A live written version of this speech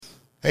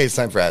Hey, it's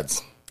time for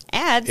ads.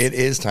 Ads? It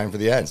is time for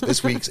the ads.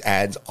 This week's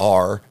ads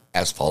are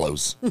as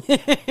follows.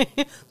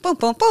 Boom,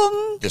 boom,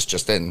 boom.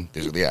 Just in.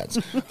 These are the ads.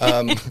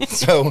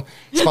 So,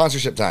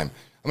 sponsorship time.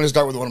 I'm going to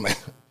start with one of my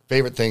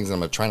favorite things, and I'm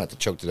going to try not to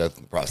choke to death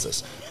in the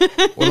process.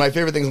 One of my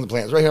favorite things on the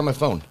planet is right here on my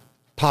phone.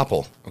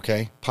 Popple,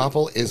 okay?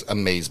 Popple is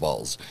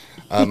amazeballs.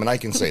 And I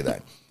can say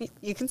that.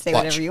 You can say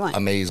whatever you want.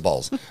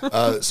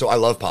 Amazeballs. So I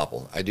love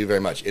Popple. I do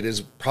very much. It is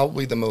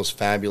probably the most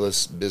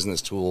fabulous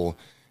business tool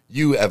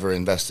you ever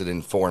invested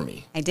in for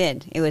me. I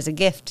did. It was a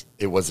gift.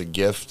 It was a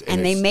gift.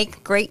 And they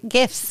make great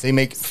gifts. They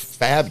make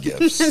fab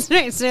gifts. That's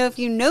right. So if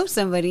you know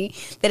somebody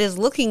that is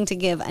looking to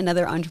give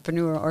another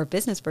entrepreneur or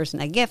business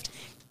person a gift,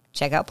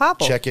 check out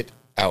Popple. Check it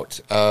out.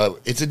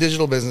 It's a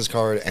digital business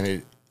card,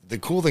 and the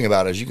cool thing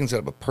about it is you can set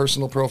up a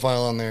personal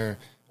profile on there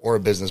or a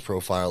business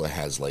profile that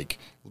has like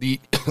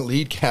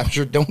lead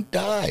capture. Don't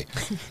die.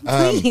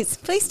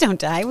 Please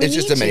don't die. It's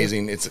just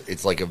amazing.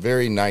 It's like a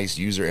very nice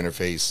user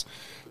interface.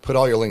 Put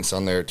all your links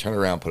on there, turn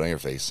around, put on your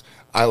face.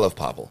 I love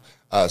Popple.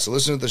 So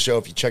listen to the show.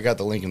 If you check out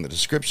the link in the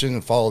description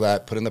and follow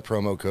that, put in the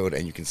promo code,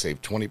 and you can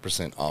save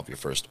 20% off your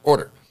first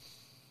order.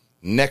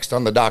 Next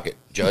on the docket,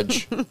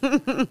 Judge,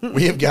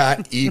 we have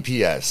got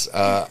EPS.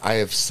 I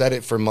have said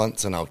it for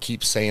months, and I'll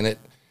keep saying it.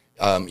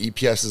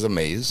 EPS is a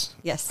maze.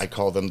 Yes. I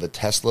call them the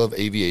Tesla of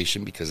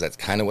aviation because that's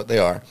kind of what they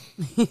are.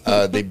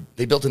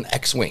 They built an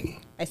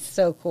X-Wing. It's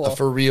so cool. A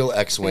for real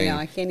X-Wing. I know.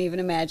 I can't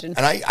even imagine.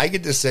 And I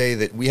get to say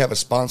that we have a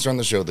sponsor on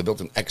the show that built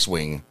an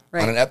X-Wing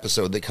on an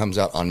episode that comes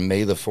out on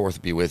May the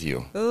 4th be with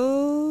you.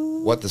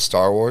 Ooh. What, the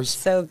Star Wars?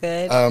 So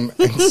good.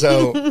 And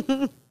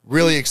so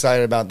really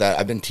excited about that.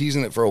 I've been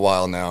teasing it for a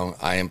while now.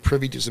 I am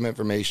privy to some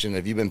information.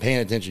 If you've been paying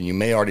attention, you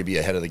may already be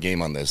ahead of the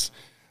game on this.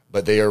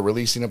 But they are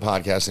releasing a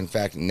podcast. In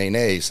fact,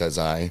 Nene, says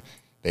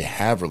they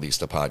have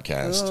released a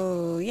podcast.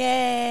 Oh,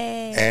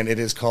 yay. And it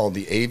is called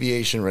The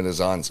Aviation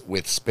Renaissance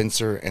with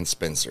Spencer and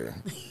Spencer.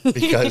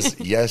 Because,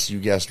 yes, you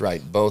guessed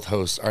right, both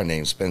hosts are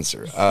named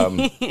Spencer.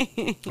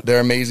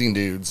 They're amazing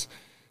dudes,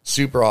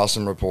 super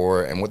awesome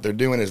rapport. And what they're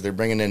doing is they're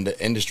bringing in the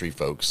industry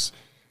folks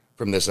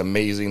from this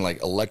amazing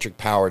like electric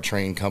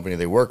powertrain company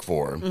they work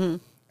for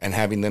and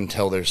having them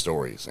tell their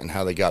stories and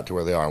how they got to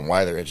where they are and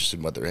why they're interested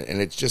in what they're in.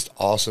 And it's just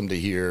awesome to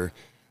hear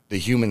the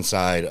human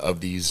side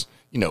of these,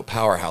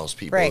 powerhouse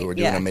people who are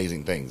doing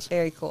amazing things.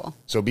 Very cool.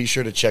 So be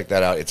sure to check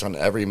that out. It's on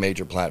every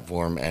major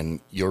platform,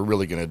 and you're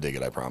really going to dig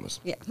it, I promise.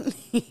 Yeah.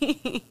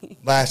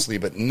 Lastly,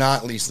 but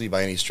not leastly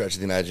by any stretch of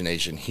the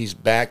imagination, he's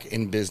back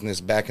in business,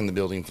 back in the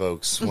building,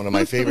 folks. One of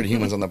my favorite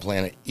humans on the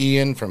planet,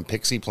 Ian from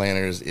Pixie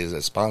Planners, is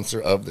a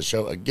sponsor of the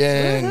show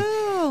again.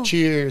 Woo-hoo.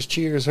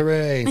 Cheers,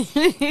 hooray.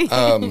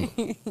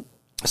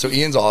 So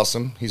Ian's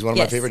awesome. He's one of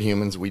my favorite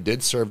humans. We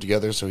did serve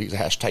together, so he's a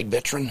hashtag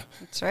veteran.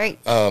 That's right.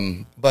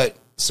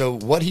 So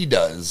what he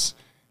does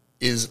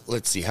is,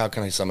 let's see, how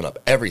can I sum it up?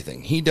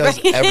 Everything. He does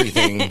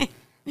everything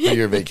for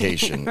your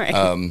vacation. Right.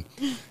 And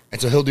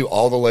so he'll do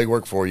all the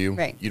legwork for you.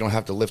 Right. You don't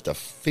have to lift a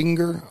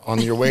finger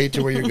on your way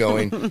to where you're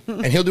going.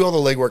 And he'll do all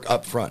the legwork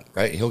up front,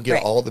 right? He'll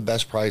get all the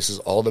best prices,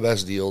 all the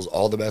best deals,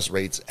 all the best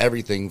rates,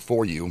 everything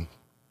for you.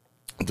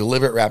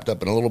 Deliver it wrapped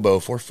up in a little bow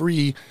for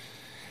free.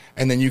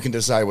 And then you can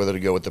decide whether to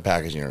go with the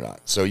packaging or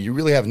not. So you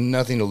really have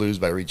nothing to lose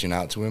by reaching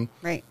out to him.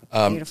 Right.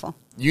 Beautiful.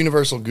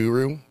 Universal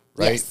Guru,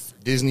 right? Yes.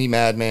 Disney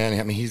Madman.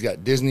 I mean, he's got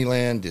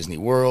Disneyland, Disney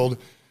World,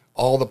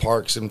 all the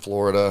parks in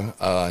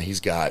Florida.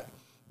 He's got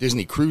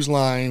Disney Cruise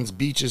Lines,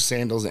 beaches,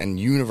 sandals, and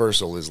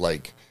Universal is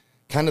like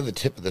kind of the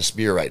tip of the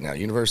spear right now.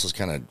 Universal's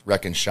kind of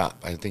wrecking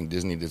shop. I think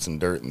Disney did some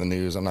dirt in the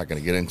news. I'm not going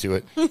to get into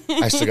it.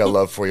 I still got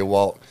love for you,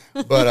 Walt.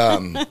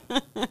 But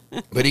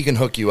he can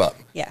hook you up.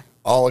 Yeah.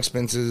 All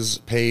expenses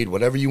paid,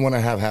 whatever you want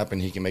to have happen,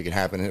 he can make it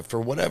happen. And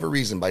for whatever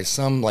reason, by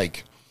some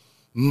like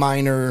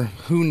minor,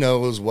 who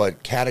knows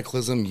what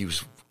cataclysm you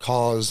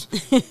caused,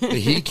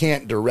 he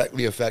can't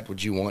directly affect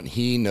what you want.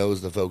 He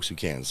knows the folks who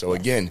can. So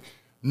again,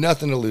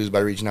 nothing to lose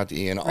by reaching out to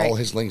Ian. All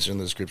his links are in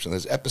the description of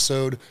this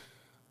episode.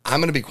 I'm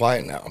going to be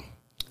quiet now.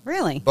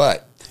 Really?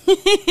 But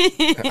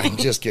I'm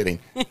just kidding.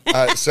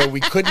 So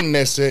we couldn't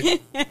miss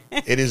it.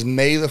 It is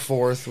May the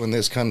 4th when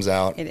this comes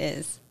out. It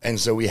is. And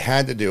so we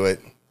had to do it.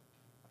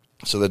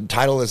 So the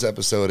title of this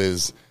episode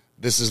is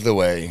This Is the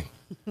Way,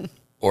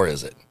 or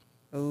Is It?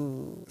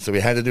 Ooh. So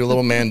we had to do a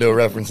little Mando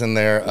reference in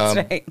there.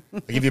 That's right.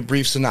 I'll give you a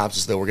brief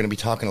synopsis, though. We're going to be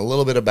talking a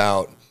little bit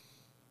about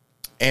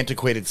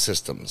antiquated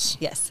systems.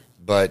 Yes.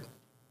 But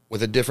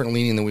with a different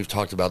leaning than we've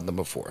talked about them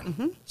before.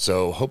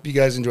 So hope you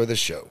guys enjoy this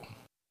show.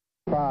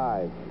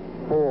 5,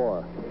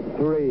 4,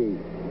 3,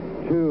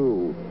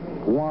 2,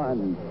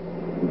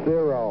 1,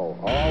 0.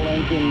 All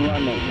engine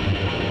running.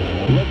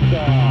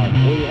 Liftoff.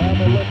 We have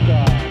a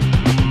liftoff.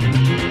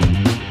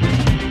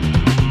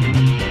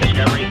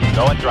 Discovery,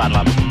 going throttle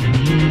up.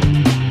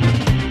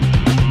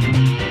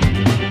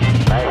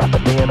 Nice to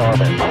be in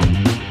orbit.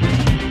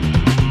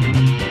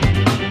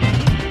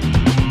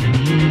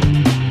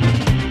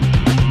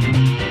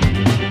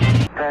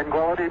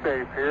 Tranquility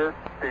Base here.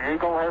 The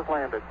Eagle has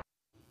landed.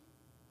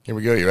 Here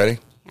we go. You ready?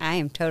 I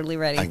am totally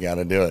ready. I got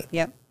to do it.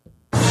 Yep.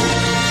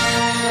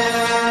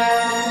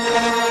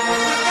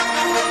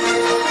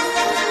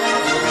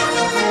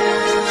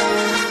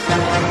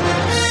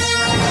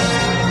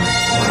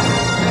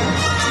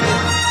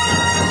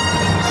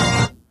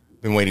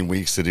 waiting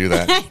weeks to do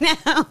that.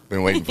 I know.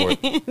 Been waiting for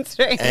it. That's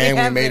right. And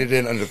we made it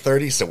in under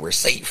 30, so we're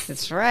safe.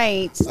 That's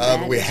right.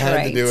 We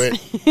had to do it.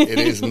 It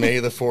is May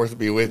the 4th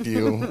be with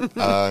you.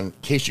 In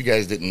case you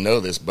guys didn't know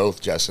this,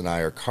 both Jess and I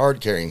are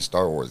card-carrying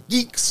Star Wars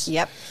geeks.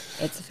 Yep,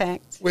 it's a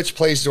fact. Which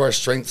plays to our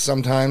strength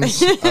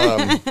sometimes.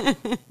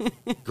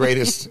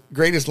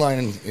 Greatest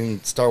line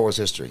in Star Wars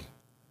history.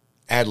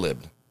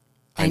 Ad-libbed.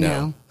 I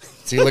know.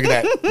 See, look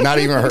at that. Not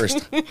even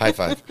rehearsed. High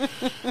five.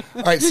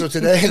 All right, so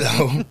today,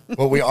 though,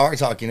 what we are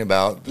talking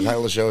about, the title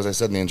of the show, as I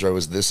said in the intro,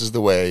 is This Is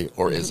the Way,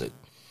 or Is It?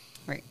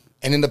 Right.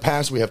 And in the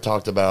past, we have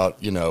talked about,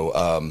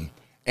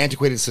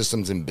 antiquated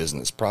systems in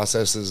business,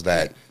 processes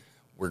that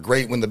were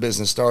great when the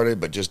business started,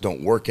 but just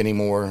don't work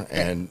anymore.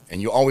 And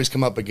you always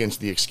come up against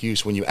the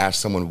excuse when you ask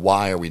someone,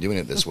 why are we doing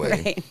it this way?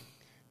 Right.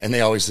 And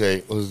they always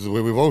say, well, this is the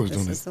way we've always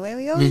done it. This is the way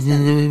we always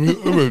done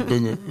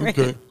it.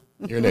 Okay.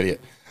 You're an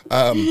idiot.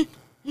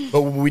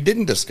 But what we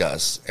didn't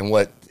discuss, and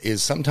what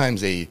is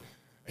sometimes a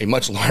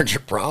much larger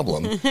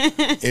problem,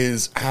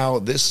 is how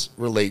this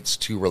relates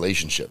to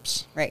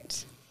relationships.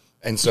 Right.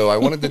 And so I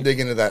wanted to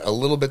dig into that a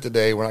little bit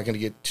today. We're not going to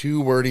get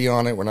too wordy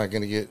on it. We're not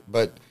going to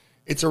but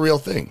it's a real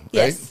thing, right?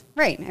 Yes,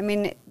 right. I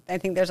mean, I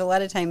think there's a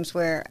lot of times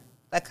where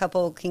a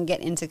couple can get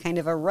into kind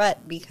of a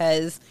rut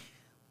because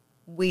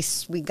we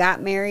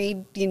got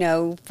married,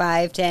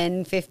 5,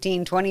 10,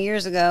 15, 20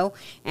 years ago,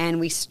 and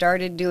we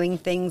started doing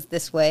things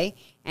this way,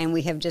 and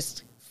we have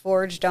just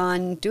forged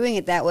on doing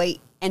it that way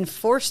and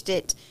forced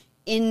it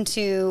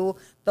into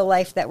the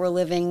life that we're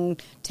living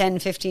 10,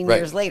 15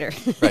 years later.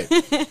 Right.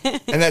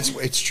 And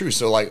it's true.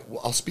 So,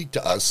 I'll speak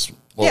to us,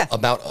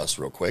 about us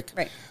real quick.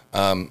 Right.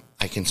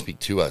 I can speak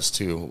to us,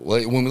 too.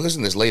 When we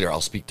listen to this later, I'll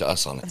speak to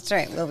us on it. That's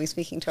right. We'll be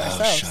speaking to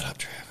ourselves. Oh, shut up,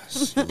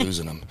 Travis. You're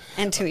losing them.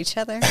 And to each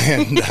other.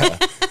 And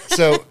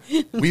so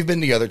we've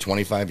been together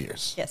 25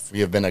 years. Yes.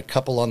 We have been a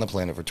couple on the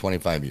planet for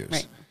 25 years.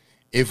 Right.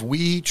 If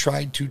we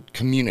tried to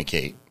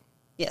communicate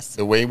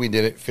the way we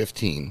did it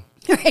 15,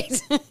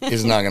 right,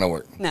 it's not going to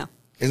work. No.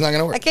 It's not going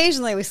to work.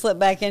 Occasionally we slip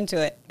back into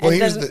it. Well,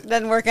 And it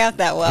doesn't work out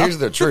that well. Here's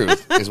the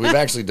truth, is we've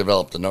actually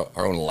developed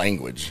our own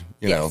language.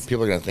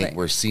 People are going to think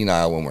we're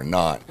senile when we're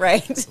not.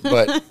 Right.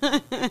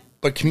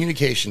 But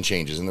communication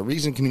changes. And the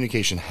reason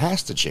communication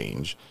has to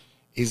change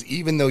is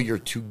even though you're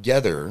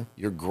together,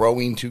 you're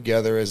growing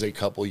together as a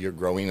couple, you're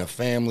growing a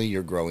family,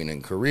 you're growing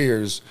in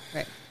careers,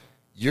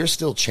 you're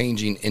still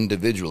changing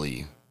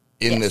individually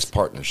in this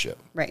partnership.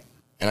 Right.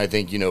 And I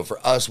think, for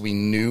us, we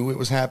knew it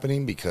was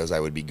happening because I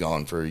would be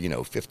gone for,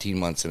 15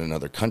 months in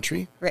another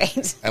country.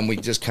 Right. And we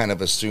just kind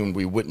of assumed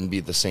we wouldn't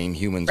be the same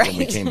humans when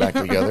we came back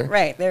together.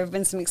 Right. There have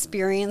been some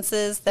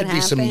experiences that There'd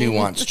be some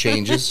nuanced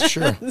changes,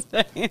 sure.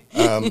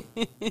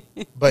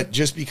 But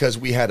just because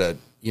we had a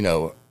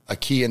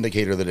key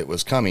indicator that it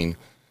was coming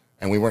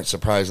and we weren't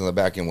surprised on the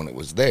back end when it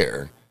was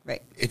there,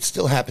 right, it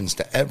still happens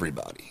to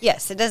everybody.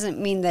 Yes. It doesn't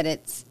mean that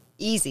it's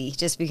easy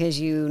just because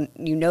you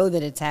know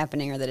that it's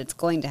happening or that it's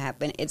going to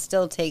happen. It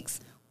still takes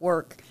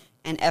work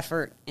and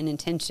effort and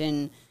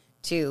intention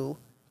to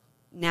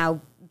now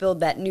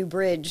build that new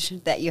bridge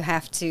that you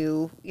have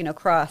to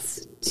cross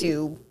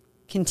to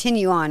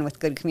continue on with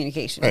good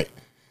communication. Right.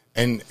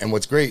 And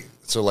what's great,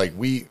 so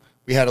we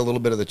had a little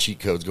bit of the cheat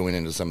codes going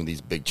into some of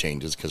these big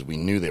changes because we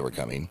knew they were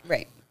coming.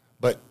 Right.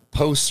 But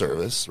post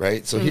service,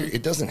 right? So here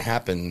it doesn't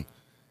happen,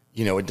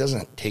 it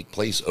doesn't take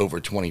place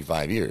over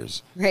 25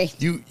 years. Right.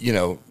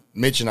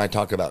 Mitch and I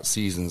talk about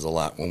seasons a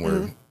lot when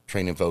we're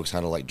training folks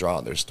how to draw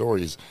out their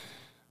stories.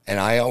 And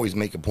I always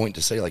make a point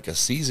to say a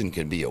season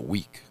could be a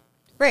week.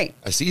 Right.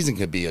 A season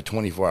could be a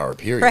 24-hour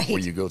period where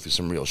you go through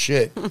some real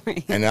shit.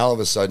 Right. And all of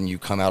a sudden you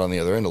come out on the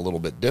other end a little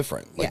bit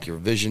different. Your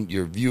vision,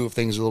 your view of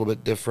things is a little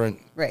bit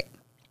different. Right.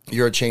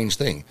 You're a changed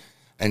thing.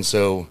 And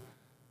so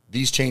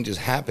these changes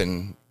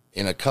happen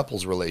in a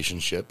couple's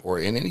relationship or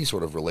in any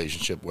sort of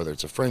relationship, whether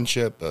it's a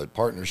friendship, a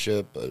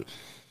partnership,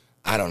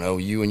 I don't know,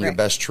 you and your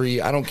best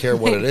tree. I don't care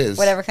what it is.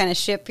 Whatever kind of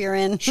ship you're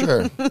in.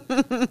 Sure.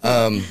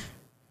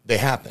 They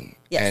happen.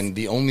 Yes. And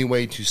the only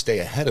way to stay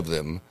ahead of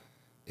them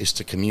is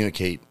to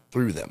communicate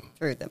through them.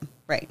 Through them.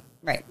 Right.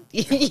 Right.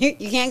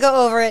 You can't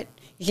go over it.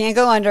 You can't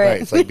go under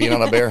it. It's like being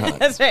on a bear hunt.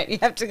 That's right. You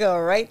have to go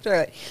right through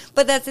it.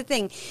 But that's the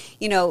thing.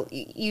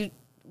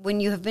 When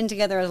you have been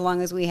together as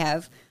long as we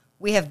have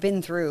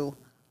been through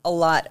a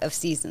lot of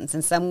seasons.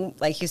 And some,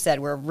 like you said,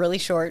 were really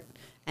short.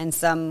 And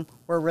some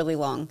were really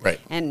long. Right.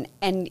 And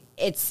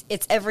it's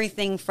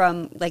everything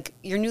from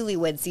your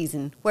newlywed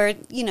season where,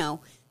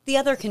 the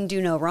other can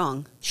do no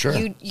wrong. Sure.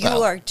 You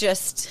are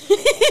just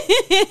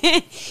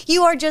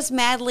you are just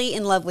madly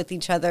in love with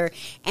each other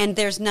and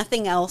there's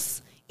nothing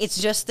else. It's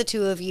just the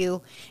two of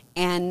you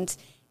and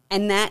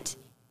that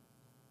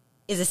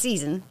is a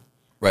season.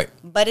 Right.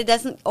 But it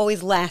doesn't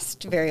always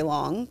last very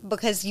long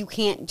because you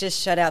can't just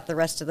shut out the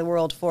rest of the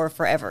world for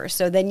forever.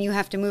 So then you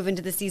have to move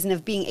into the season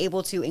of being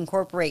able to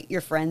incorporate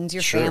your friends,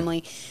 your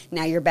family.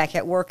 Now you're back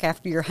at work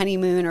after your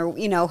honeymoon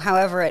or,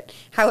 however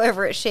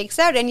it shakes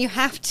out. And you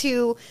have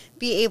to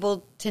be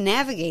able to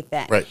navigate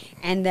that. Right.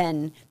 And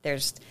then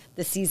there's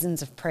the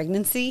seasons of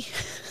pregnancy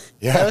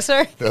Yeah, those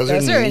are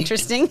neat.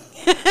 interesting.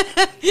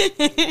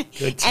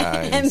 Good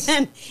times.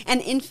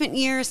 And infant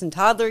years and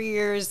toddler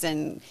years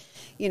and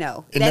It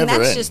then never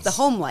that's ends. just the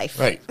home life.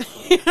 Right.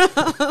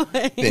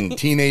 Then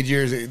teenage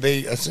years, they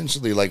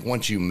essentially, like,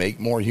 once you make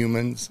more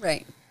humans,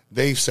 Right.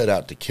 they've set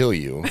out to kill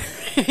you.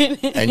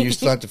 And you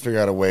still have to figure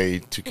out a way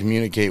to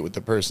communicate with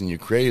the person you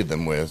created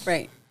them with.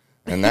 Right.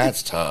 And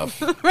that's tough.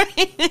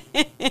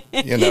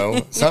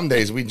 Some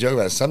days we joke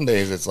about it. Some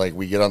days it's like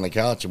we get on the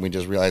couch and we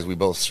just realize we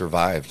both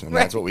survived. And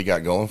that's what we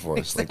got going for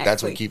us. Like,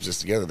 that's what Exactly. keeps us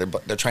together.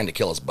 They're trying to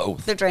kill us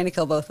both. They're trying to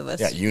kill both of us.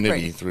 Yeah,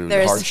 unity through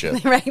There's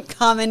hardship. Right,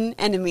 common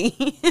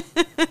enemy.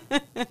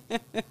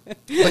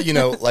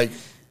 But, like,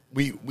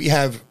 we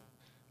have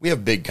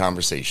big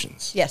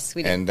conversations. Yes,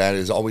 we do. And that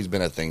has always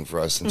been a thing for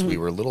us since we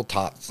were little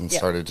tots and Yeah.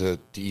 started to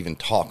even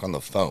talk on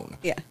the phone.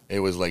 Yeah.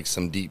 It was like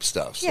some deep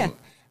stuff. Yeah.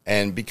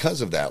 And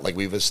because of that, like,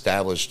 we've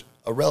established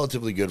a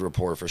relatively good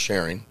rapport for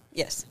sharing.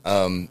 Yes.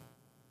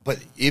 But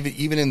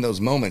even in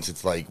those moments,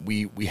 it's like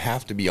we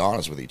have to be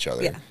honest with each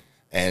other. Yeah.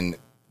 And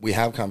we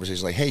have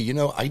conversations like, hey,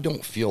 I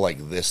don't feel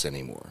like this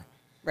anymore.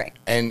 Right.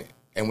 And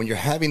when you're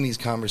having these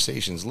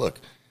conversations, look,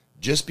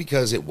 just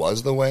because it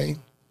was the way,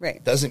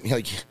 Right. doesn't,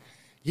 like,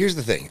 here's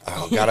the thing.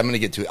 Oh, God, I'm going to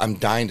get to it. I'm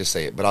dying to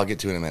say it, but I'll get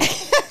to it in a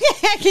minute.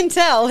 I can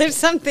tell there's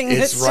something It's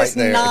that's right just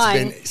there. not.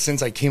 It's been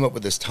since I came up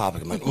with this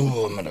topic. I'm like,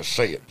 oh, I'm going to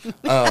say it.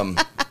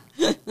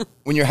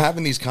 When you're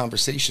having these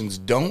conversations,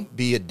 don't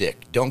be a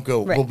dick. Don't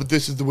go, Right. well, but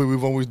this is the way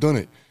we've always done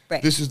it.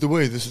 Right. This is the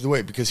way.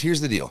 Because here's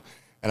the deal.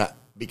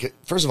 Because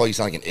first of all, you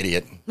sound like an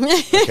idiot.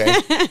 Okay,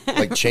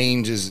 like,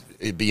 change is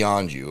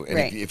beyond you. And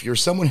Right. if you're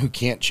someone who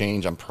can't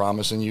change, I'm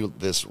promising you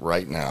this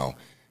right now.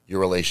 Your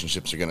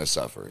relationships are going to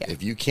suffer. Yeah.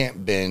 If you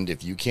can't bend,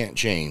 if you can't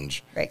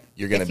change, Right.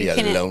 you're going to If be you a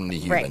can lonely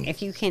human. Right.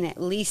 If you can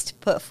at least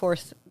put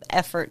forth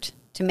effort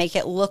to make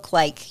it look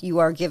like you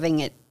are giving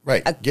it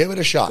Right. Give it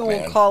a shot, old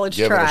man. college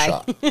Give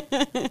try. it a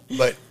shot.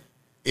 But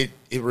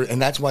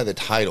and that's why the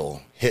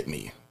title hit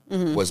me,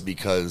 Mm-hmm. was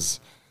because,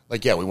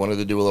 like, yeah, we wanted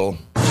to do a little.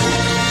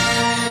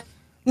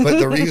 But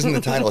the reason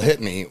the title hit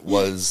me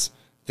was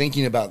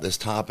thinking about this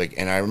topic,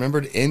 and I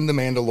remembered in The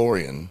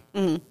Mandalorian,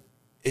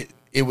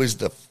 it was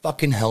the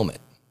fucking helmet,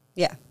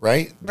 Yeah.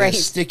 right? Right. The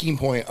sticking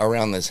point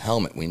around this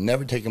helmet. We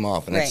never take them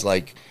off, and it's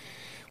Right. like,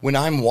 when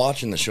I'm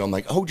watching the show, I'm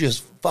like, oh,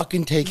 just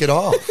fucking take it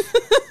off.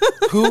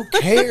 Who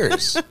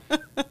cares?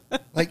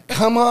 Like,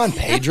 come on,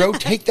 Pedro,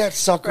 take that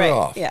sucker Right.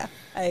 off. Yeah.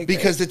 I agree.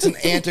 Because it's an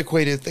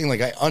antiquated thing.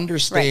 Like, I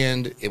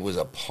understand it was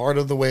a part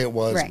of the way it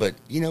was, Right. but,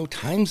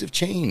 times have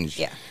changed.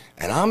 Yeah.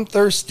 And I'm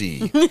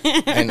thirsty.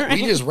 And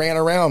we just ran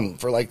around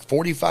for like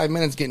 45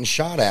 minutes getting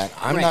shot at.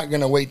 I'm Right. not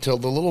going to wait till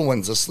the little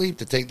one's asleep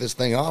to take this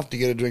thing off to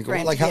get a drink of water.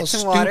 Right, Like, to how get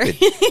some water.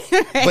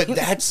 stupid. But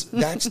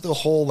that's the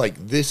whole, like,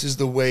 this is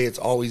the way it's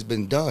always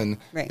been done.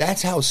 Right.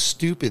 That's how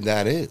stupid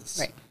that is.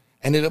 Right.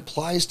 And it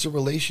applies to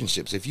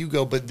relationships. If you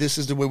go, but this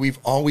is the way we've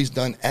always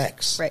done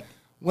X. Right.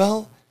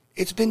 Well,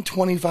 it's been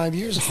 25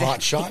 years,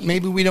 hot shot.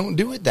 Maybe we don't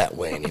do it that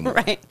way anymore.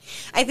 Right.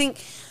 I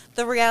think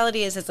the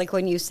reality is, it's like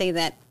when you say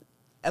that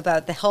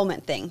about the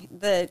helmet thing,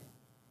 the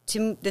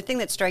thing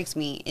that strikes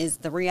me is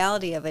the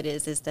reality of it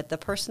is that the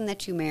person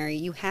that you marry,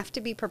 you have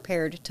to be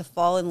prepared to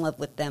fall in love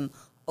with them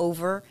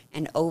over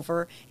and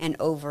over and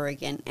over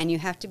again. And you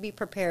have to be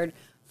prepared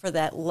for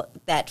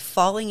that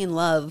falling in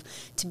love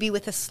to be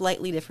with a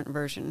slightly different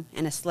version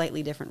and a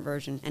slightly different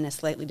version and a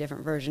slightly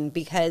different version,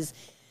 because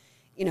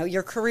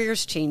your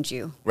careers change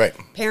you. Right.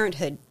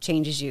 Parenthood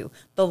changes you.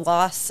 The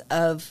loss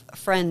of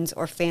friends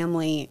or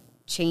family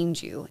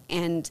change you.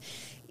 And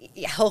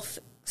health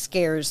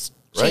scares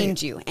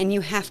change Right. you. And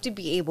you have to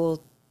be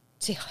able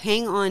to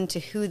hang on to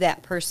who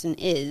that person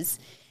is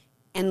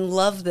and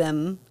love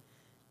them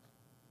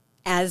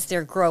as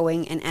they're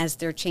growing and as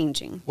they're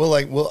changing.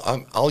 Well,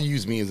 I'll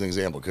use me as an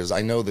example, because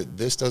I know that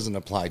this doesn't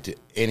apply to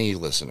any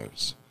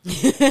listeners.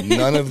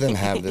 None of them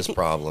have this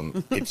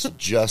problem. It's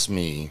just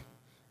me.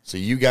 So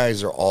you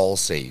guys are all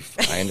safe.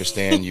 I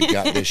understand you've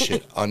got this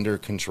shit under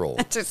control.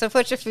 So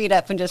put your feet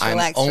up and just I'm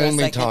relax for a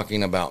only second.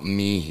 talking about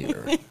me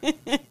here.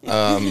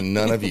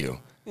 None of you.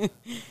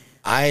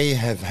 I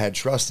have had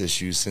trust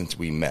issues since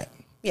we met.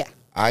 Yeah.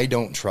 I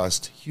don't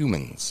trust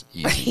humans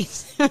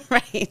easy. Right.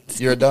 Right.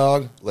 You're a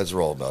dog? Let's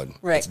roll, bud.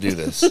 Right. Let's do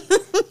this.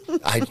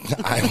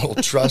 I will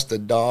trust a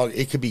dog.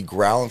 It could be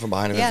growling from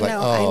behind him. Yeah, It's like,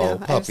 no, I know.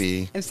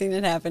 puppy. I've seen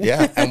it happen.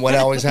 Yeah, and what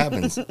always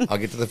happens? I'll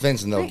get to the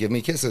fence and they'll give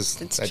me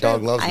kisses. It's That true.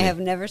 dog loves I me. have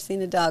never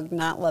seen a dog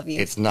not love you.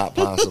 It's not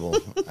possible.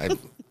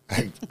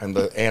 I'm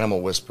the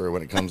animal whisperer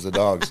when it comes to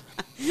dogs.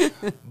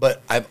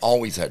 But I've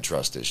always had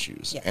trust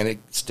issues. Yeah. And it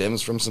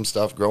stems from some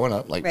stuff growing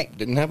up. Like, Right.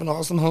 didn't have an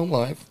awesome home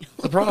life.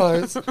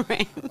 Surprise.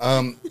 Right.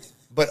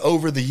 But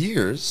over the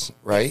years,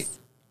 right,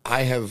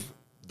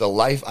 the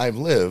life I've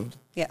lived,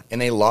 Yeah.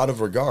 in a lot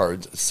of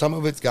regards, some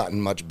of it's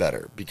gotten much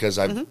better because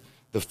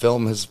the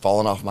film has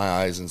fallen off my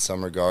eyes in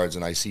some regards,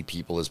 and I see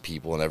people as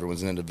people, and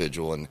everyone's an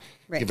individual, and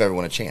Right. give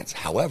everyone a chance.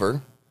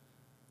 However,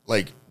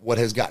 like, what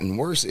has gotten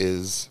worse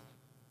is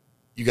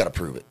you got to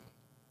prove it.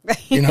 Right.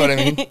 You know what I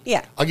mean?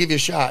 Yeah. I'll give you a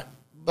shot,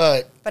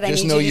 but But I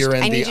just need know you to- you're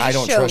I in need the you I to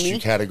don't show trust me. you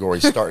category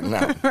starting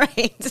out.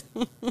 Right.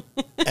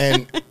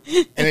 and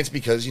it's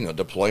because,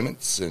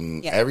 deployments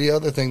and Yeah. every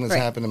other thing that's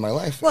Right. happened in my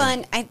life. Well,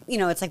 and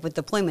it's like with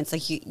deployments,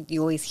 like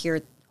you always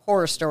hear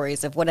horror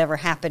stories of whatever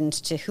happened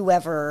to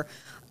whoever,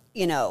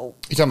 You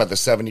talking about the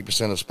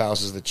 70% of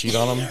spouses that cheat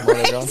on them while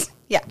they're gone?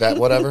 Yeah. That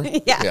whatever?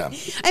 Yeah.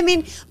 I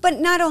mean, but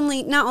not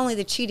only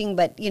the cheating,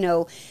 but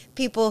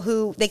people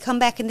who they come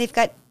back and they've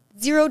got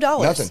 $0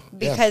 Nothing.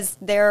 Yeah. because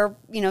their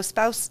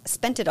spouse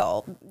spent it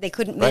all. They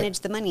couldn't Right. manage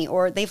the money,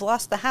 or they've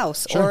lost the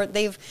house, Sure. or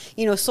they've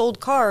sold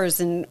cars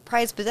and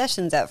prized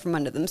possessions out from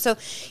under them. So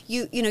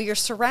your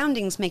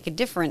surroundings make a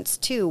difference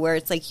too, where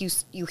it's like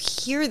you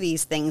hear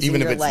these things, Even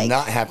and if you're it's like,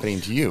 not happening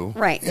to you.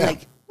 right, Yeah.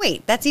 like,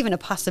 wait, that's even a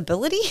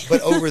possibility.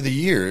 But over the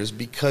years,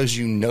 because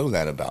you know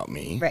that about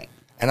me, Right.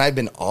 and I've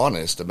been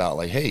honest about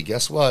like, hey,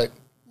 guess what?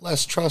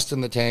 Less trust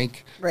in the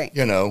tank. Right.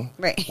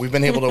 Right. We've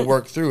been able to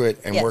work through it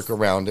and Yes. work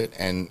around it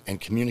and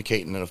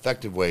communicate in an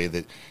effective way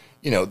that,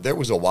 there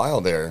was a while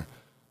there,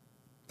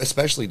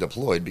 especially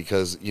deployed,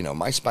 because,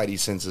 my spidey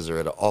senses are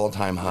at an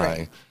all-time high.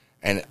 Right.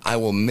 And I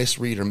will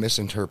misread or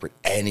misinterpret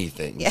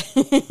anything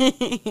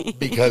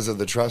because of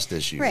the trust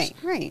issues.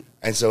 right.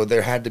 And so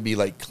there had to be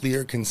like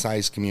clear,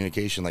 concise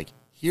communication. Like,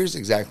 here's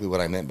exactly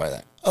what I meant by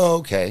that. Oh,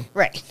 okay.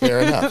 Right. Fair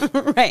enough.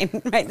 right.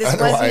 This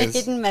wasn't a Otherwise-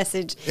 hidden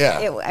message.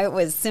 Yeah. It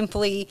was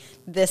simply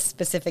this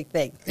specific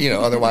thing.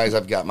 Otherwise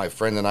I've got my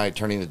friend and I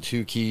turning the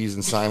two keys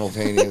and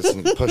simultaneous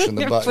and pushing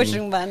the button.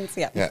 Pushing buttons,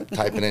 yeah. Yeah,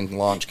 typing in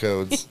launch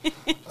codes.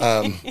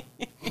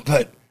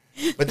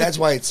 But that's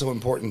why it's so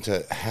important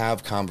to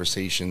have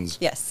conversations.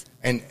 Yes.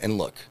 And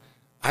look,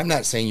 I'm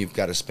not saying you've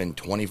got to spend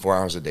 24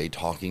 hours a day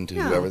talking to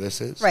No. whoever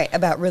this is. Right,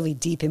 about really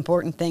deep,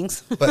 important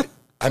things. But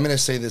I'm going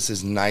to say this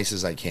as nice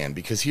as I can,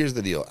 because here's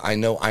the deal. I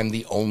know I'm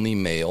the only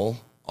male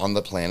on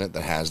the planet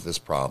that has this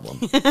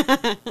problem.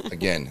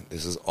 Again,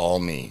 this is all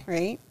me.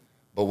 right?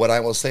 But what I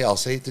will say, I'll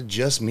say it to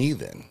just me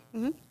then.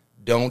 Mm-hmm.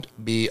 Don't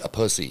be a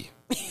pussy.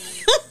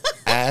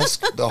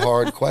 Ask the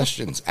hard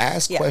questions.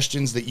 Ask Yeah.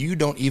 questions that you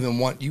don't even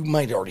want. You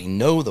might already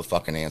know the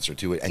fucking answer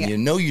to it, and Yeah.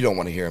 you don't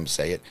want to hear him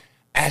say it.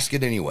 Ask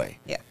it anyway.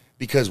 Yeah.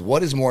 Because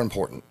what is more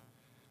important?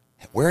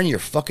 Wearing your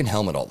fucking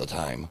helmet all the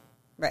time,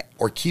 Right,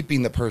 or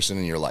keeping the person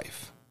in your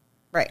life?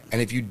 right.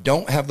 And if you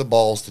don't have the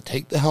balls to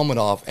take the helmet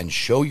off and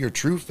show your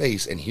true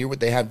face and hear what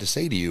they have to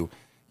say to you,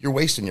 you're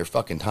wasting your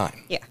fucking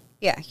time.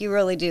 Yeah, you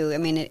really do. I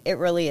mean, it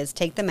really is.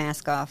 Take the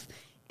mask off,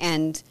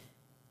 and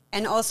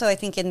also I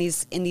think in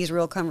these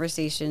real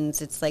conversations,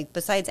 it's like,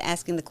 besides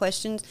asking the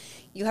questions,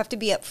 you have to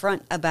be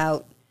upfront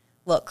about,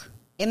 look,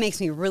 it makes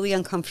me really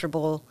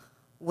uncomfortable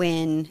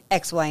when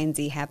X, Y, and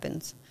Z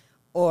happens,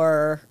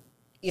 or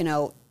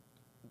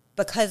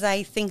because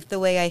I think the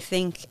way I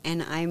think,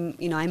 and I'm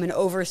an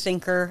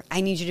overthinker.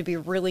 I need you to be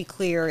really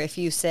clear if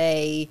you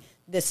say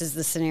this is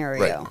the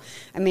scenario. Right.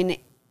 I mean,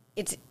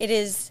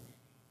 it's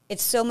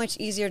so much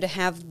easier to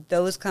have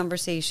those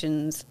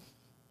conversations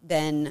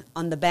than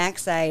on the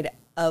backside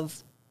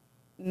of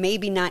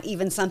maybe not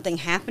even something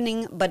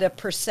happening, but a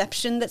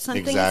perception that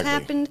something has Exactly.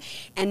 happened,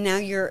 and now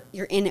you're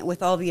in it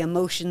with all the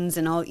emotions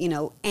and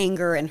all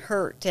anger and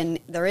hurt, and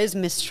there is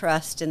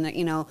mistrust, and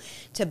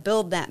to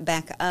build that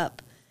back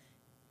up,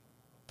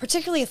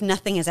 particularly if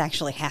nothing has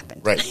actually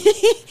happened, Right.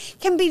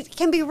 can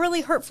be really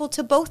hurtful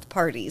to both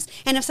parties.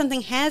 And if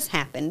something has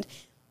happened,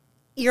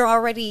 you're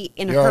already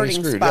in a You're already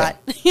hurting screwed,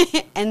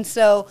 spot. And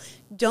so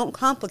don't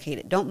complicate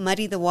it. Don't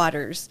muddy the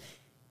waters.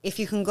 If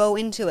you can go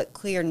into it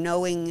clear,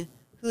 knowing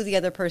who the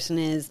other person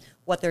is,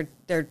 what their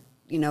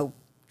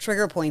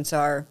trigger points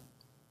are,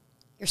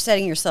 you're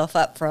setting yourself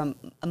up for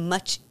a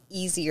much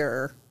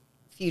easier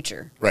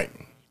future. Right.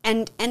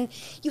 And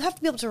you have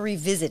to be able to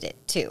revisit it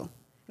too.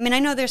 I mean, I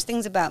know there's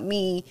things about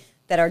me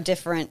that are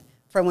different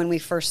from when we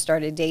first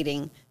started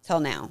dating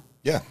till now.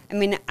 Yeah. I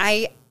mean,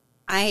 I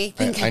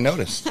think I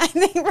noticed. I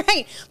think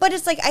right, but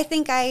it's like I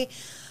think I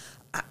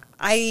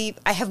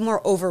have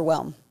more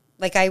overwhelm.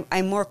 Like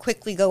I more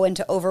quickly go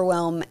into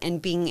overwhelm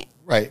and being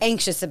Right.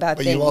 anxious about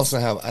But things. you also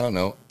have,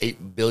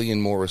 8 billion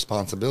more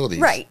responsibilities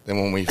Right.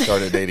 than when we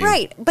started dating.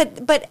 Right,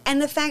 but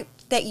and the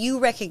fact that you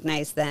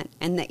recognize that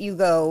and that you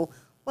go,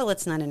 well,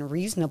 it's not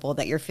unreasonable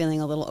that you're feeling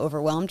a little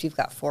overwhelmed. You've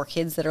got 4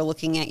 kids that are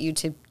looking at you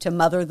to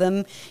mother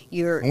them.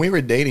 When we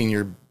were dating,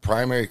 your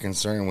primary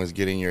concern was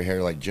getting your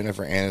hair like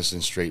Jennifer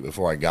Aniston straight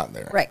before I got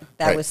there. right.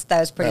 That was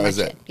pretty much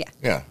it.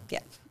 Yeah. Yeah.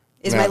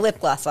 Is Now- my lip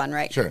gloss on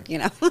right? Sure.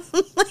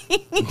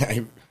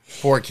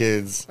 4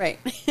 kids, Right.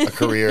 a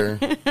career,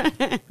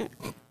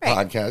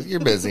 podcast. You're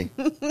busy.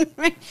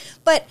 Right.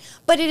 But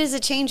it is a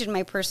change in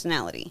my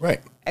personality.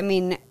 Right. I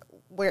mean,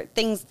 where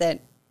things that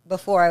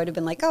before I would have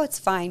been like, oh, it's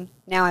fine.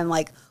 Now I'm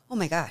like, oh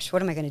my gosh,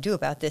 what am I going to do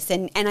about this?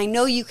 And I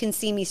know you can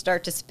see me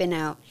start to spin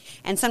out.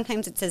 And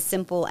sometimes it's as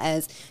simple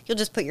as you'll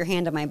just put your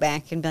hand on my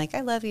back and be like,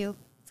 I love you.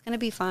 It's going to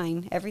be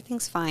fine.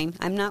 Everything's fine.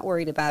 I'm not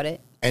worried about it.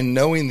 And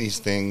knowing these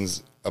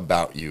things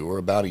about you or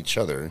about each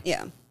other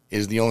Yeah.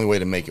 is the only way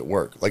to make it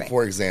work. Like, Right.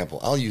 for example,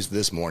 I'll use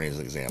this morning as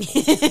an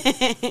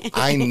example.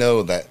 I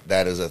know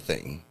that is a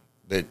thing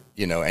that,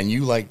 and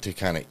you like to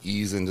kind of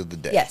ease into the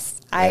day.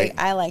 Yes. right?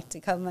 I like to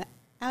come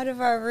out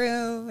of our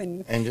room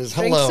and just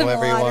drink hello some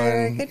everyone.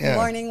 water. Good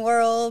morning,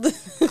 world.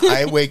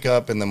 I wake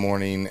up in the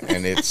morning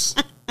and it's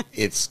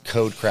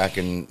code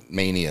cracking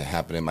mania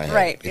happening in my head.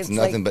 Right. It's It's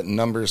nothing like- but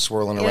numbers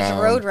swirling It's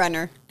around.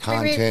 Roadrunner.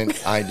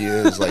 Content,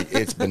 ideas, like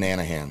it's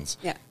banana hands.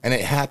 Yeah. And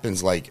it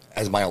happens like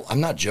I'm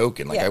not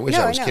joking. Like Yeah. I wish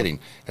No, I I was know. kidding.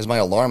 As my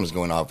alarm is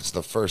going off, it's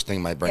the first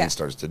thing my brain Yeah.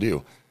 starts to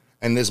do.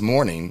 And this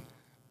morning,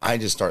 I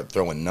just start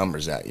throwing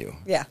numbers at you.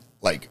 Yeah.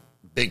 Like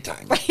big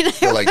time.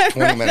 For like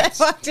 20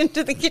 minutes. I walked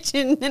into the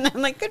kitchen and I'm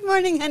like, "Good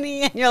morning,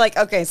 honey," and you're like,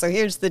 "Okay, so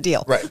here's the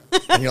deal." Right.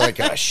 And you're like,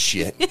 oh,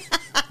 shit.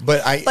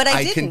 But I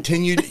didn't.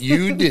 continued.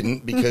 You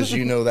didn't, because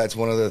you know that's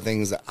one of the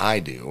things that I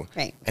do.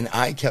 Right. And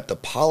I kept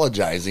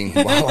apologizing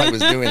while I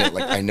was doing it.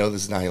 Like, I know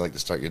this is not how you like to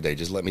start your day.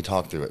 Just let me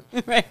talk through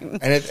it. Right.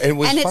 And it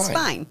was And fine. it's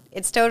fine.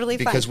 It's totally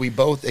Because fine. we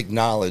both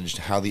acknowledged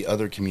how the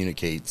other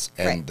communicates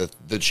and Right.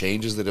 the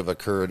changes that have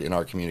occurred in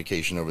our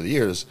communication over the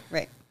years.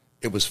 Right.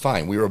 It was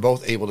fine. We were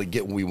both able to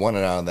get what we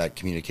wanted out of that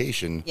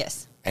communication.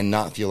 Yes. And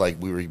not feel like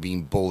we were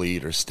being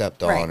bullied or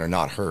stepped on Right. or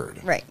not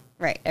heard. Right.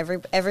 Right.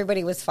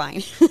 Everybody was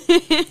fine.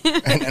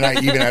 And I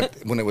even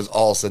when it was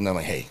all said and done,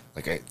 I'm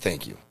like, hey,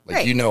 thank you. Like,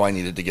 Right. you know, I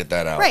needed to get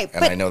that out. Right,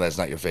 And but- I know that's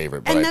not your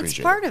favorite, but And I that's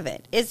appreciate part it. of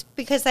it. Is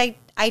because I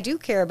do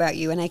care about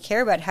you and I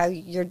care about how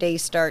your day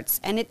starts.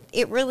 And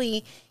it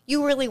really,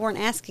 you really weren't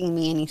asking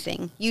me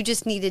anything. You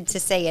just needed to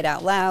say it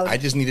out loud. I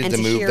just needed and to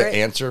move hear the it.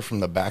 answer from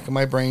the back of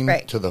my brain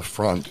Right. to the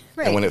front.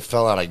 Right. And when it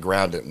fell out, I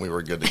grabbed it and we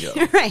were good to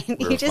go. Right. We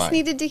You were just fine.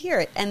 needed to hear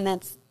it. And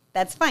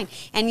that's fine.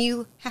 And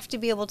you have to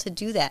be able to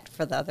do that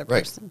for the other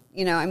Right. person.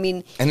 You know, I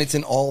mean, And it's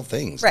in all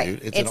things, Right. dude.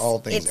 It's in It's- all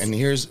things. it's- And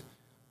here's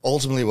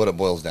ultimately what it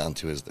boils down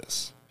to is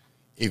this.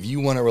 If you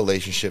want a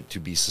relationship to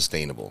be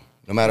sustainable,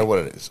 no matter what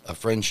it is, a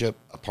friendship,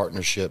 a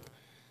partnership,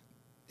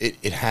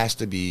 it has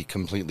to be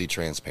completely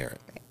transparent.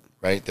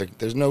 Right?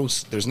 There's no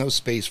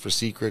space for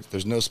secrets.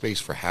 There's no space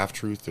for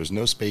half-truth. There's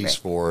no space Right.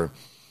 for,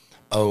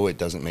 oh, it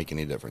doesn't make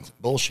any difference.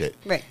 Bullshit.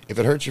 Right. If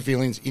it hurts your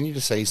feelings, you need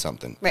to say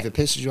something. Right. If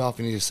it pisses you off,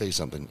 you need to say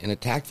something in a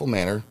tactful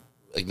manner,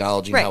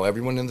 acknowledging Right. how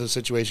everyone in the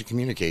situation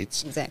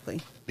communicates.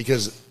 exactly.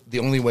 Because the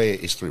only way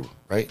is through,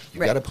 right?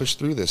 You've Right. got to push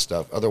through this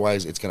stuff.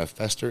 Otherwise, it's going to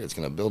fester, it's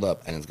going to build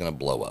up, and it's going to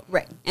blow up.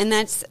 Right. And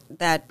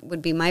that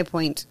would be my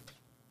point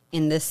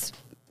in this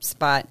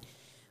spot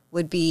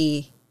would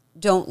be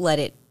don't let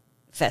it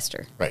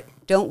fester. Right.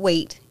 Don't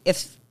wait.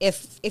 If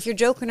you're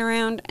joking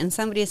around and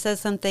somebody says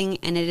something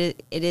and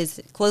it is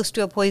close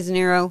to a poison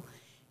arrow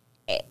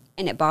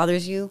and it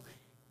bothers you,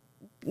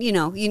 you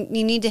know, you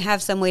need to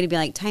have some way to be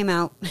like, time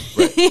out.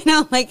 Right. You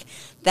know, like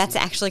that's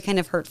actually kind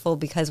of hurtful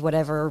because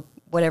whatever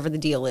the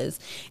deal is.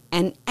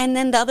 And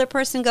then the other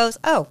person goes,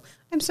 "Oh,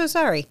 I'm so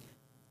sorry.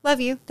 Love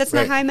you. That's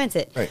not Right. how I meant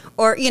it." Right.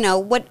 Or, you know,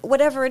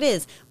 whatever it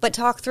is, but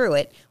talk through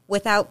it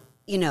without,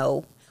 you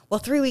know, well,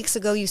 3 weeks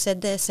ago you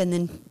said this, and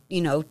then, you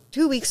know,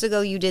 2 weeks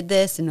ago you did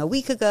this, and a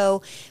week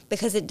ago,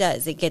 because it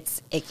does. It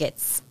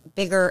gets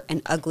bigger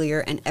and uglier,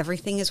 and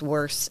everything is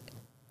worse.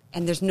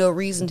 And there's no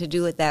reason to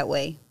do it that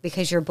way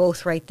because you're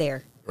both right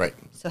there. Right.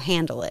 So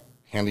handle it.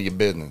 Handle your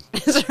business.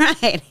 That's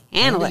right.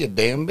 Handle your it.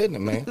 damn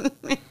business, man.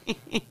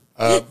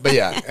 But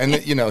yeah,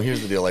 and you know,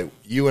 here's the deal. Like,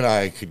 you and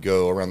I could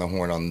go around the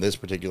horn on this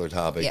particular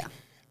topic, Yeah.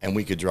 and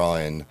we could draw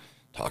in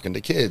talking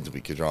to kids.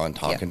 We could draw in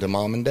talking to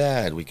mom and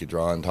dad. We could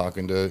draw in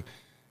talking to,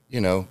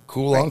 you know,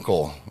 cool Right.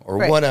 uncle or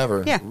Right.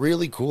 whatever. Yeah.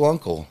 Really cool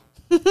uncle.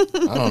 I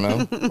don't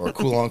know. Or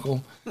cool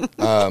uncle.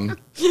 I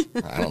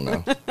don't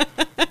know.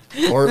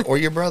 Or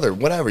your brother,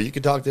 whatever. You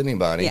could talk to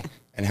anybody Yeah.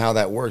 and how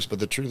that works. But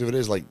the truth of it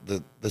is, like,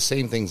 the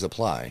same things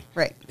apply.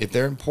 Right. If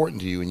they're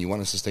important to you and you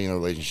want to sustain a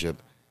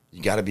relationship,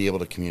 you got to be able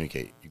to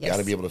communicate. You Yes. got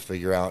to be able to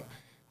figure out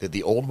that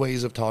the old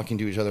ways of talking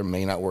to each other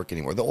may not work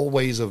anymore. The old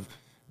ways of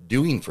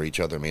doing for each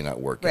other may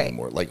not work Right.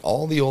 anymore. Like,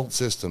 all the old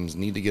systems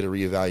need to get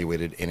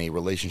reevaluated in a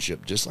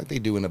relationship, just like they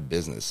do in a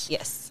business.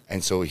 Yes.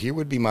 And so here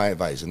would be my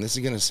advice, and this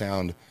is going to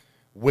sound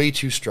way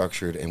too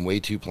structured and way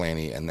too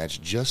planny, and that's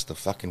just the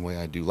fucking way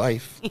I do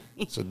life.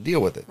 So deal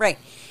with it. Right.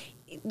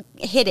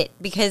 Hit it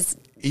because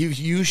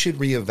You should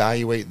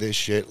reevaluate this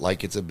shit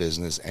like it's a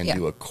business and Yeah.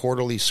 do a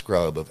quarterly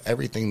scrub of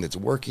everything that's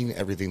working,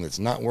 everything that's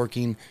not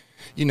working.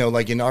 You know,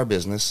 like in our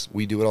business,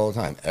 we do it all the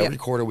time. Every Yep.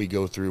 quarter we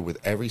go through with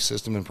every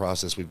system and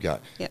process we've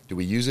got. Yep. Do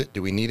we use it?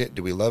 Do we need it?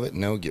 Do we love it?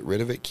 No, get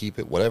rid of it, keep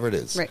it, whatever it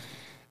is. Right.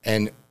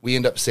 And we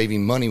end up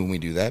saving money when we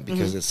do that Mm-hmm.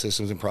 because it's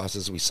systems and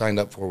processes we signed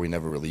up for, we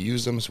never really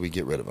use them, so we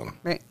get rid of them.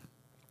 right.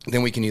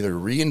 Then we can either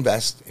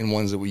reinvest in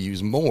ones that we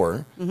use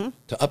more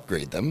to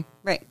upgrade them,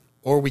 Right.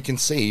 or we can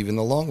save in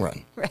the long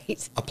run.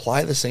 Right.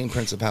 Apply the same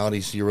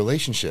principalities to your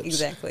relationships.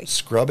 Exactly.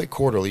 Scrub it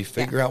quarterly,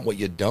 figure out what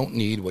you don't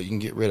need, what you can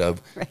get rid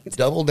of, Right.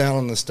 double down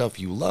on the stuff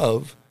you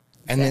love,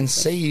 and then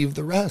Exactly. save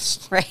the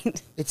rest.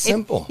 Right. It's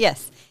simple.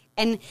 Yes.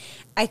 And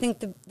I think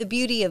the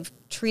beauty of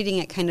treating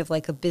it kind of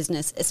like a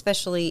business,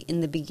 especially in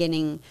the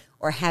beginning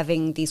or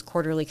having these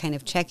quarterly kind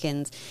of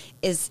check-ins,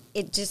 is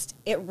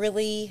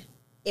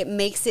it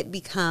makes it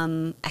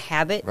become a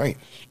habit. Right.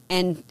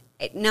 And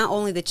not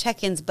only the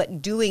check-ins,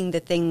 but doing the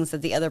things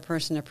that the other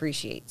person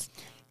appreciates.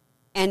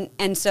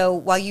 And so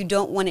while you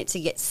don't want it to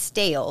get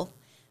stale,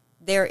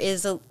 there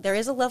is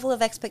a level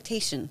of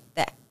expectation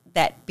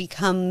that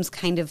becomes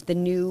kind of the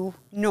new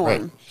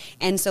norm. Right.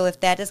 And so if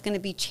that is going to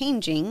be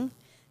changing,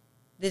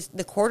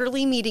 the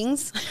quarterly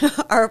meetings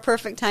are a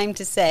perfect time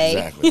to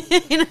say,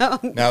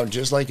 Exactly. Now,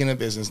 just like in a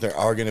business, there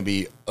are going to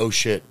be, oh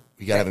shit,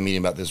 we got to have a meeting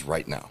about this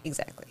right now.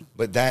 Exactly.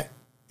 But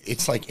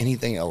it's like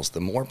anything else. The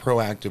more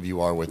proactive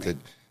you are with it,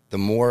 the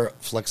more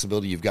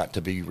flexibility you've got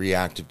to be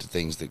reactive to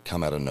things that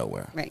come out of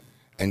nowhere. Right.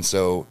 And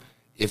so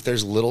if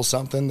there's little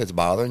something that's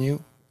bothering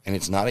you and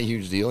it's not a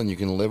huge deal and you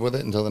can live with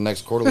it until the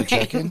next quarterly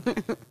check-in,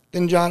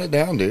 then jot it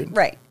down, dude.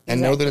 Right. And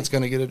know that it's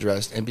going to get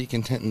addressed and be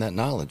content in that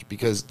knowledge,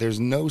 because there's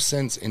no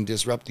sense in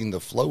disrupting the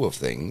flow of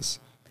things.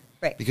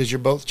 Right. Because you're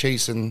both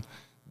chasing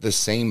the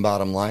same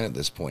bottom line at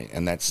this point,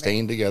 and that's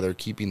staying together,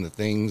 keeping the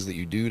things that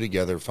you do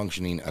together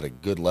functioning at a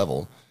good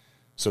level.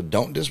 So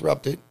don't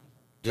disrupt it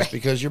just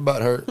because your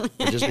butt hurt,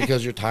 or just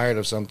because you're tired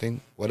of something.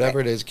 Whatever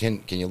it is,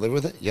 can you live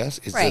with it? Yes.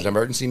 Is it an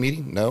emergency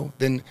meeting? No.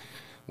 Then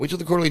wait till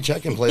the quarterly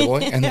check-in,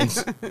 Playboy, and then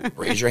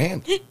raise your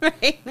hand.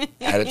 Right.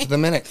 Add it to the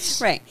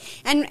minutes. Right.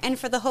 And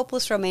for the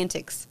hopeless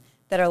romantics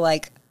that are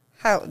like,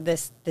 how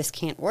this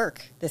can't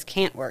work. This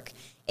can't work.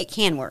 It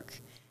can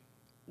work.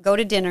 Go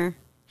to dinner.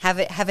 Have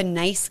a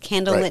nice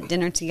candlelit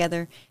dinner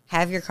together.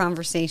 Have your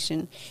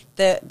conversation.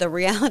 The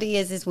reality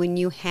is when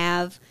you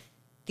have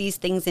these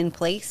things in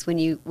place, when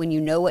you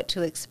know what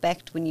to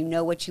expect, when you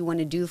know what you want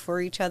to do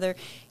for each other,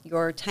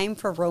 your time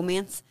for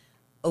romance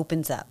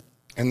opens up.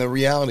 And the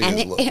reality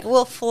is, it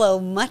will flow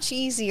much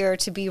easier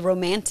to be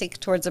romantic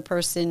towards a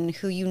person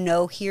who you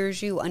know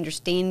hears you,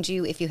 understands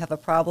you. If you have a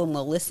problem,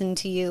 will listen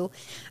to you,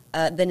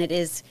 than it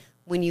is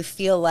when you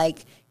feel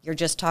like you're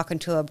just talking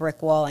to a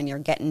brick wall and you're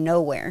getting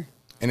nowhere.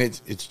 And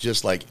it's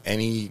just like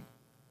any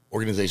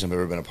organization I've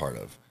ever been a part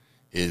of,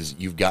 is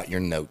you've got your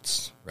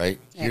notes, right?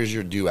 Yeah. Here's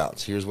your do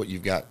outs. Here's what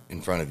you've got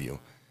in front of you.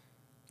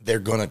 They're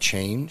going to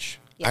change.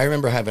 Yeah. I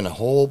remember having a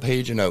whole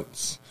page of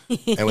notes,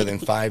 and within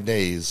 5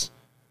 days,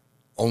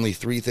 only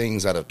 3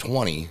 things out of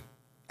 20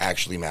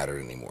 actually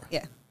mattered anymore.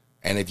 Yeah.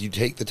 And if you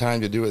take the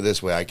time to do it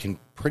this way, I can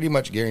pretty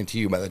much guarantee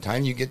you by the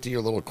time you get to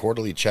your little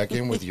quarterly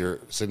check-in with your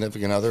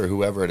significant other or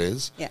whoever it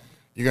is,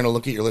 you're going to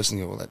look at your list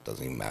and go, well, that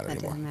doesn't even matter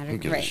anymore. Who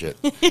gives a shit?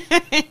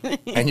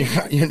 And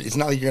it's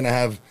not like you're going to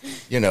have,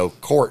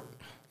 court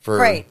for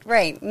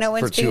Right. No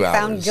one's being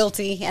found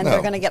guilty, and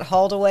they're going to get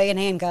hauled away in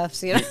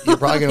handcuffs. You're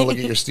probably going to look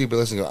at your stupid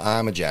list and go,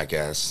 I'm a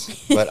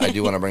jackass, but I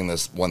do want to bring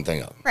this one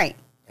thing up. Right.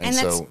 And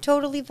that's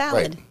totally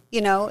valid. Right.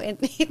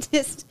 It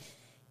just,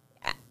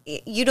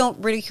 you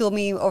don't ridicule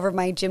me over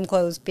my gym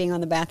clothes being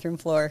on the bathroom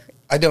floor.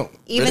 I don't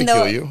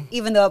ridicule you.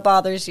 Even though it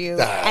bothers you.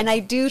 And I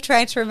do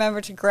try to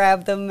remember to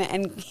grab them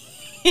and...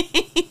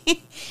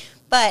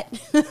 But...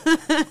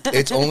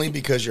 It's only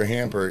because your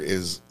hamper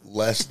is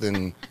less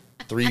than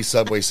 3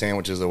 Subway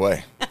sandwiches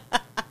away.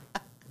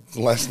 It's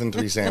less than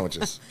 3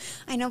 sandwiches.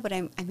 I know, but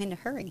I'm in a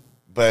hurry.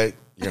 But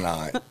you're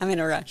not. I'm in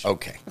a rush.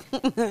 Okay.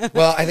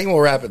 Well, I think we'll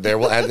wrap it there.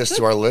 We'll add this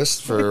to our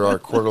list for our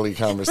quarterly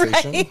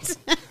conversation. Right.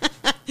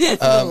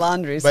 The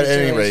laundry situation. But at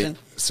any rate,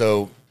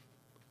 so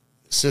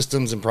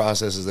systems and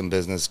processes in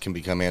business can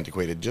become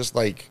antiquated, just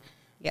like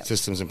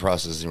systems and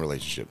processes in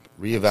relationship.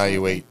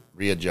 Reevaluate,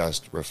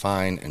 readjust,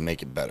 refine, and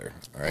make it better.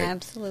 All right.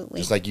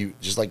 Absolutely.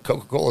 Just like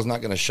Coca-Cola is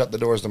not going to shut the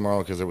doors tomorrow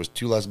because there was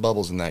 2 less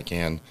bubbles in that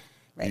can.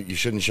 Right. You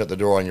shouldn't shut the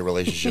door on your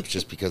relationships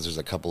just because there's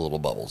a couple little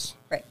bubbles.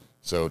 Right.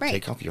 So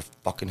take off your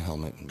fucking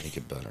helmet and make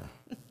it better.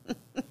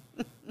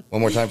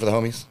 One more time for the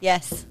homies?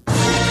 Yes.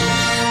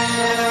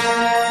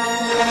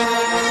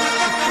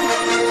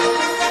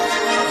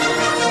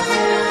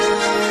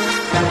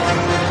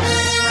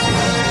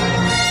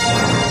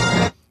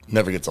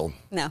 Never gets old.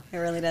 No, it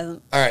really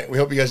doesn't. All right. We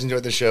hope you guys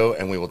enjoyed the show,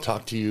 and we will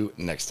talk to you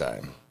next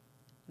time.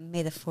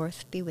 May the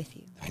 4th be with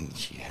you. And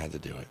she had to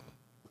do it.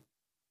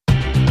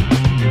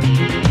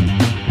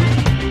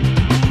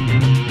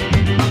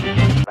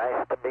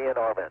 Nice to be in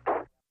orbit.